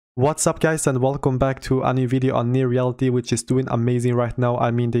What's up guys, and welcome back to a new video on Near Reality, which is doing amazing right now. I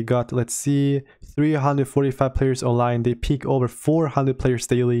mean, they got, let's see, 345 players online. They peak over 400 players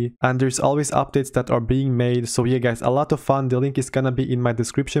daily, and there's always updates that are being made. So yeah guys, a lot of fun. The link is gonna be in my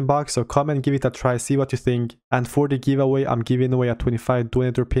description box, so come and give it a try, see what you think. And for the giveaway, I'm giving away a 25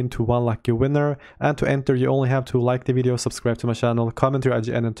 donator pin to one lucky winner. And to enter, you only have to like the video, subscribe to my channel, comment your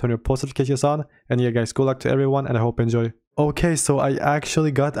IGN, and turn your post notifications on. And yeah guys, good luck to everyone, and I hope you enjoy. Okay, so I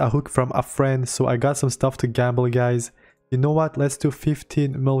actually got a hook from a friend, so I got some stuff to gamble, guys. You know what? Let's do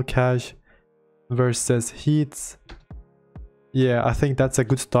 15 mil cash versus heats. Yeah, I think that's a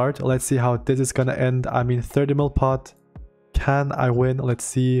good start. Let's see how this is gonna end. I mean, 30 mil pot. Can I win? Let's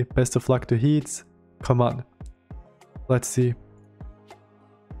see. Best of luck to heats. Come on. Let's see.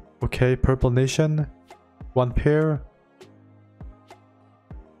 Okay, Purple Nation. One pair.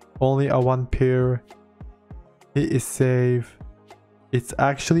 Only a one pair. He is safe. It's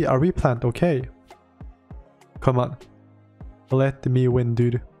actually a replant. Okay. Come on. Let me win,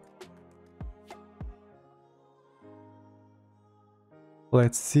 dude.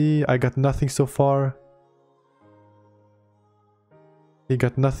 Let's see. I got nothing so far. He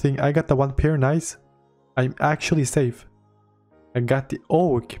got nothing. I got the one pair. Nice. I'm actually safe. I got the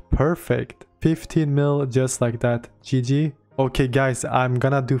oak. Perfect. 15 mil just like that. GG. Okay guys, I'm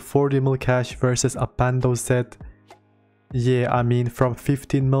gonna do 40 mil cash versus a Bando set. Yeah, I mean, from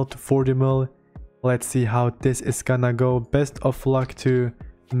 15 mil to 40 mil. Let's see how this is gonna go. Best of luck to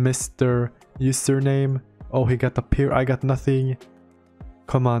Mr. Username. Oh, he got a pair. I got nothing.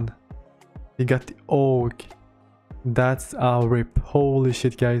 Come on. He got the oak. That's a rip. Holy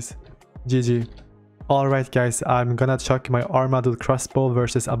shit, guys. GG. Alright guys, I'm gonna chuck my Armadillo crossbow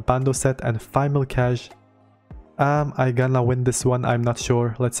versus a Bando set and 5 mil cash. Am I gonna win this one? I'm not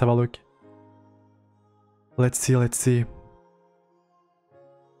sure. Let's have a look. Let's see.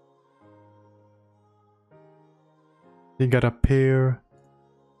 He got a pair.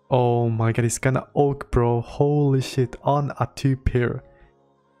 Oh my god, he's gonna oak, bro. Holy shit, on a 2 pair.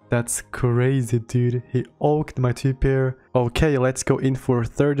 That's crazy, dude. He oaked my 2 pair. Okay, let's go in for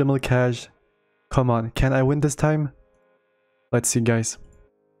 30 mil cash. Come on, can I win this time? Let's see, guys.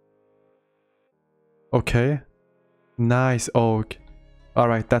 Okay. Nice oak.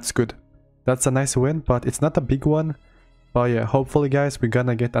 Alright, that's good. That's a nice win, but it's not a big one. But yeah, hopefully guys, we're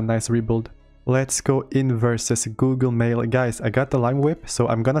gonna get a nice rebuild. Let's go in versus Google Mail. Guys, I got the Lime Whip, so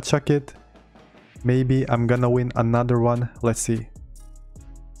I'm gonna chuck it. Maybe I'm gonna win another one. Let's see.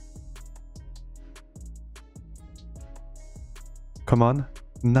 Come on.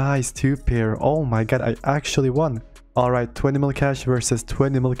 Nice 2 pair. Oh my god, I actually won. Alright, 20 mil cash versus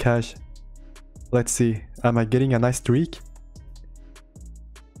 20 mil cash. Let's see. Am I getting a nice streak?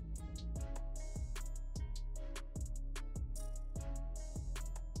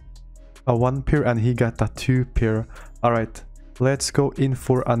 A 1 pair and he got a 2 pair. Alright, let's go in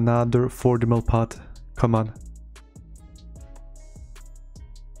for another 40 mil pot. Come on.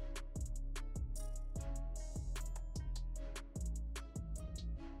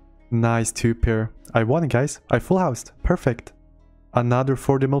 Nice 2 pair. I won, guys. I full housed. Perfect. Another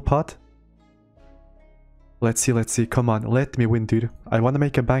 40 mil pot. Let's see. Come on, let me win, dude. I want to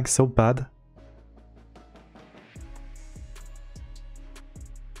make a bank so bad.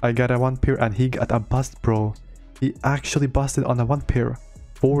 I got a 1 pair and he got a bust, bro. He actually busted on a 1 pair.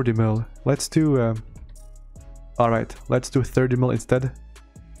 40 mil. Let's do... Alright, let's do 30 mil instead.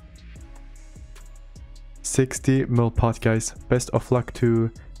 60 mil pot, guys. Best of luck to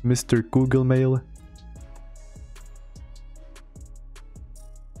Mr. Google Mail.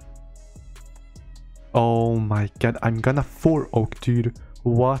 Oh my god, I'm gonna 4 oak, dude.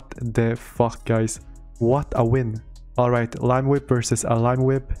 What the fuck, guys. What a win. Alright, Lime Whip versus a Lime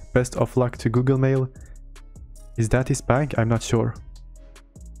Whip. Best of luck to Google Mail. Is that his bank? I'm not sure.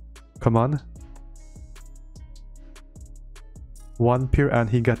 Come on. 1 pair and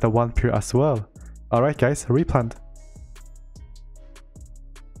he got the 1 pair as well. Alright guys, replant.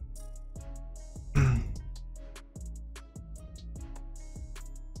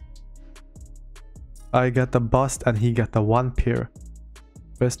 I got the bust and he got the 1 pair.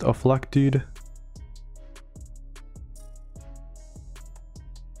 Best of luck, dude.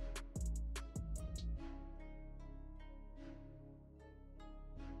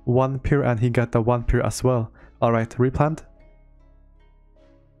 One pair and he got the 1 pair as well. Alright, replant.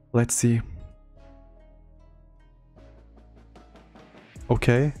 Let's see.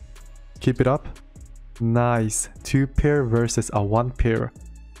 Okay. Keep it up. Nice. 2 pair versus a 1 pair.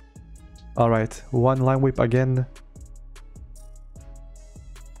 Alright, 1 Lime Whip again.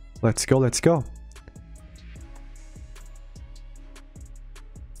 Let's go.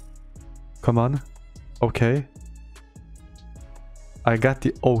 Come on. Okay. I got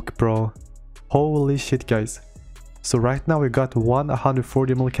the oak, bro. Holy shit, guys. So right now we got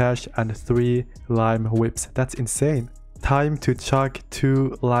 140 mil cash and 3 lime whips. That's insane. Time to chuck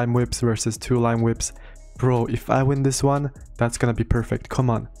 2 lime whips versus 2 lime whips. Bro, if I win this one, that's gonna be perfect. Come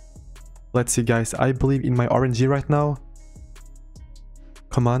on. Let's see, guys. I believe in my RNG right now.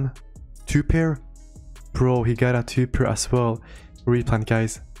 Come on. 2 pair. Bro, he got a 2 pair as well. Replant,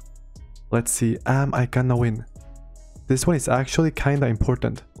 guys. Let's see. Am I gonna win? This one is actually kinda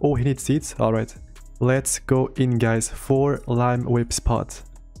important. Oh, he needs seeds? Alright. Let's go in, guys. 4 lime whip spots.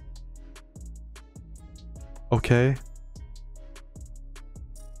 Okay.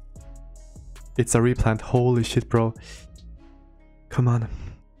 It's a replant. Holy shit, bro. Come on.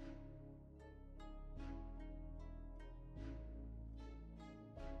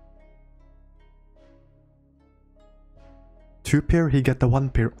 Two pair, he got the 1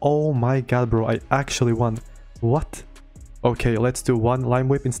 pair. Oh my god, bro. I actually won. What? Okay, let's do 1 lime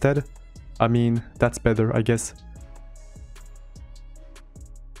whip instead. I mean, that's better, I guess.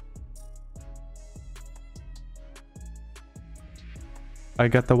 I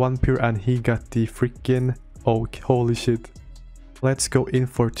got the 1 pair and he got the freaking oak. Holy shit. Let's go in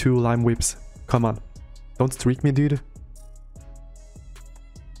for 2 lime whips. Come on. Don't streak me, dude.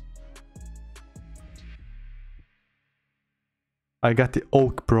 I got the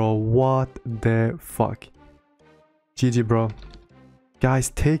oak, bro. What the fuck? GG, bro. Guys,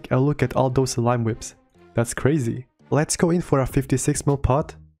 take a look at all those lime whips. That's crazy. Let's go in for a 56 mil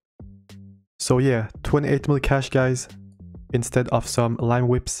pot. So yeah, 28 mil cash, guys, instead of some lime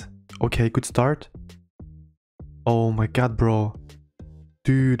whips. Okay, good start. Oh my god, bro.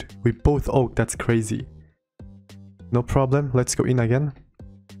 Dude, we both oak. That's crazy. No problem. Let's go in again.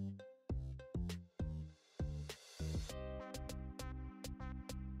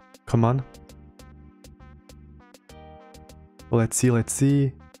 Come on. Let's see, let's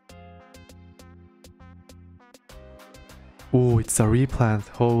see. Oh, it's a replant.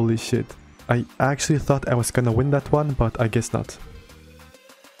 Holy shit. I actually thought I was gonna win that one, but I guess not.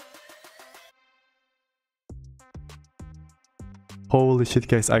 Holy shit,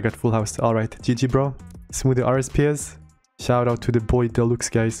 guys, I got full house. Alright, GG, bro. Smoothie Rsps. Shout out to the boy Deluxe,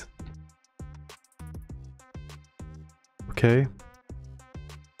 guys. Okay.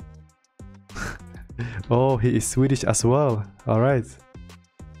 Oh, he is Swedish as well. Alright.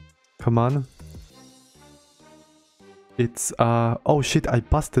 Come on. It's, oh shit, I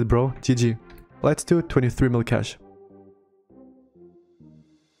busted, bro. GG. Let's do 23 mil cash.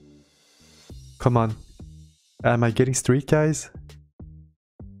 Come on. Am I getting streak, guys?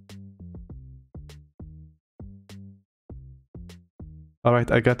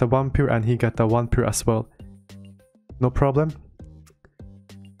 Alright, I got the 1 pair and he got the 1 pair as well. No problem.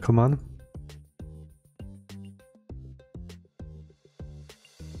 Come on.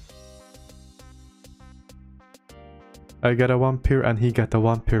 I got a 1 pair and he got a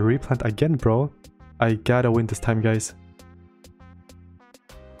 1 pair replant again, bro. I gotta win this time, guys.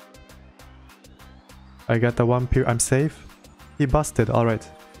 I got the 1 pair, I'm safe. He busted, alright.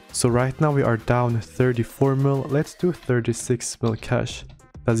 So right now we are down 34 mil. Let's do 36 mil cash.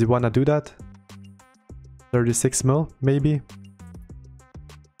 Does he wanna do that? 36 mil, maybe?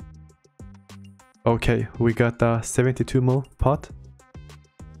 Okay, we got the 72 mil pot.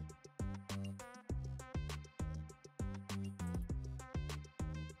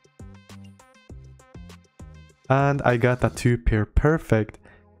 And I got a 2 pair, perfect.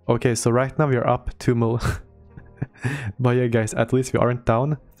 Okay, so right now we are up 2 mil. But yeah, guys, at least we aren't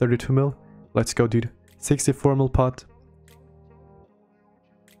down 32 mil. Let's go, dude. 64 mil pot.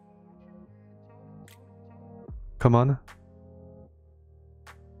 Come on.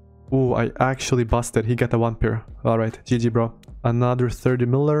 Ooh, I actually busted. He got a 1 pair. Alright, GG, bro. Another 30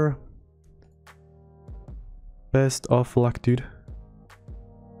 miller. Best of luck, dude.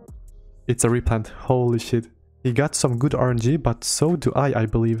 It's a replant. Holy shit. He got some good RNG, but so do I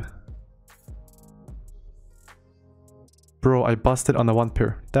believe. Bro, I busted on a 1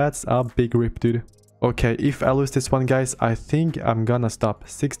 pair. That's a big rip, dude. Okay, if I lose this one, guys, I think I'm gonna stop.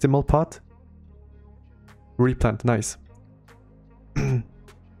 60 mil pot. Replant, nice. Come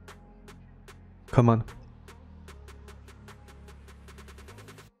on.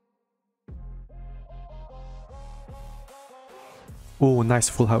 Oh, nice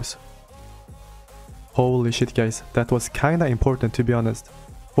full house. Holy shit, guys. That was kinda important, to be honest.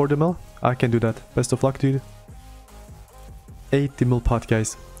 40 mil? I can do that. Best of luck, dude. 80 mil pot,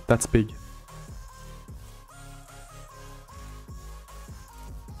 guys. That's big.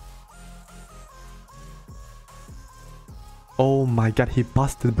 Oh my god, he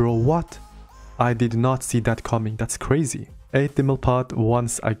busted, bro. What? I did not see that coming. That's crazy. 80 mil pot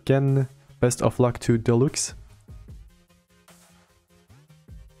once again. Best of luck to Deluxe.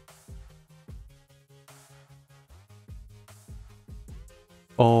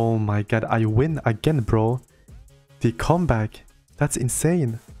 Oh my god, I win again, bro. The comeback. That's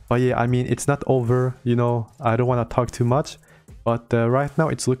insane. But yeah, I mean, it's not over, you know, I don't want to talk too much. But right now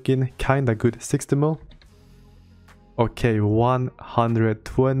it's looking kinda good. 60 mil. Okay,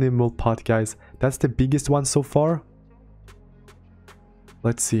 120 mil pot, guys. That's the biggest one so far.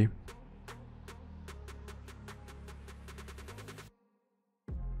 Let's see.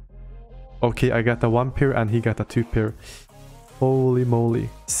 Okay, I got a 1 pair and he got a 2 pair. Holy moly.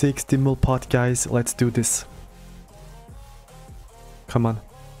 60 mil pot, guys. Let's do this. Come on.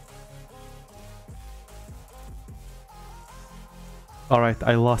 Alright,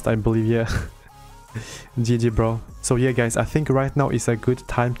 I lost, I believe, yeah. GG, bro. So yeah, guys, I think right now is a good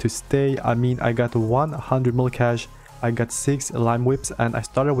time to stay. I mean, I got 100 mil cash. I got 6 lime whips and I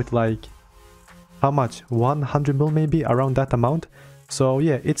started with like... how much? 100 mil maybe? Around that amount. So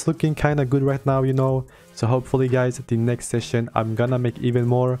yeah, it's looking kind of good right now, you know. So hopefully, guys, the next session I'm gonna make even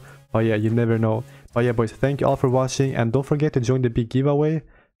more. But yeah, you never know. But yeah, boys, thank you all for watching. And don't forget to join the big giveaway.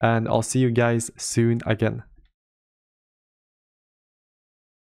 And I'll see you guys soon again.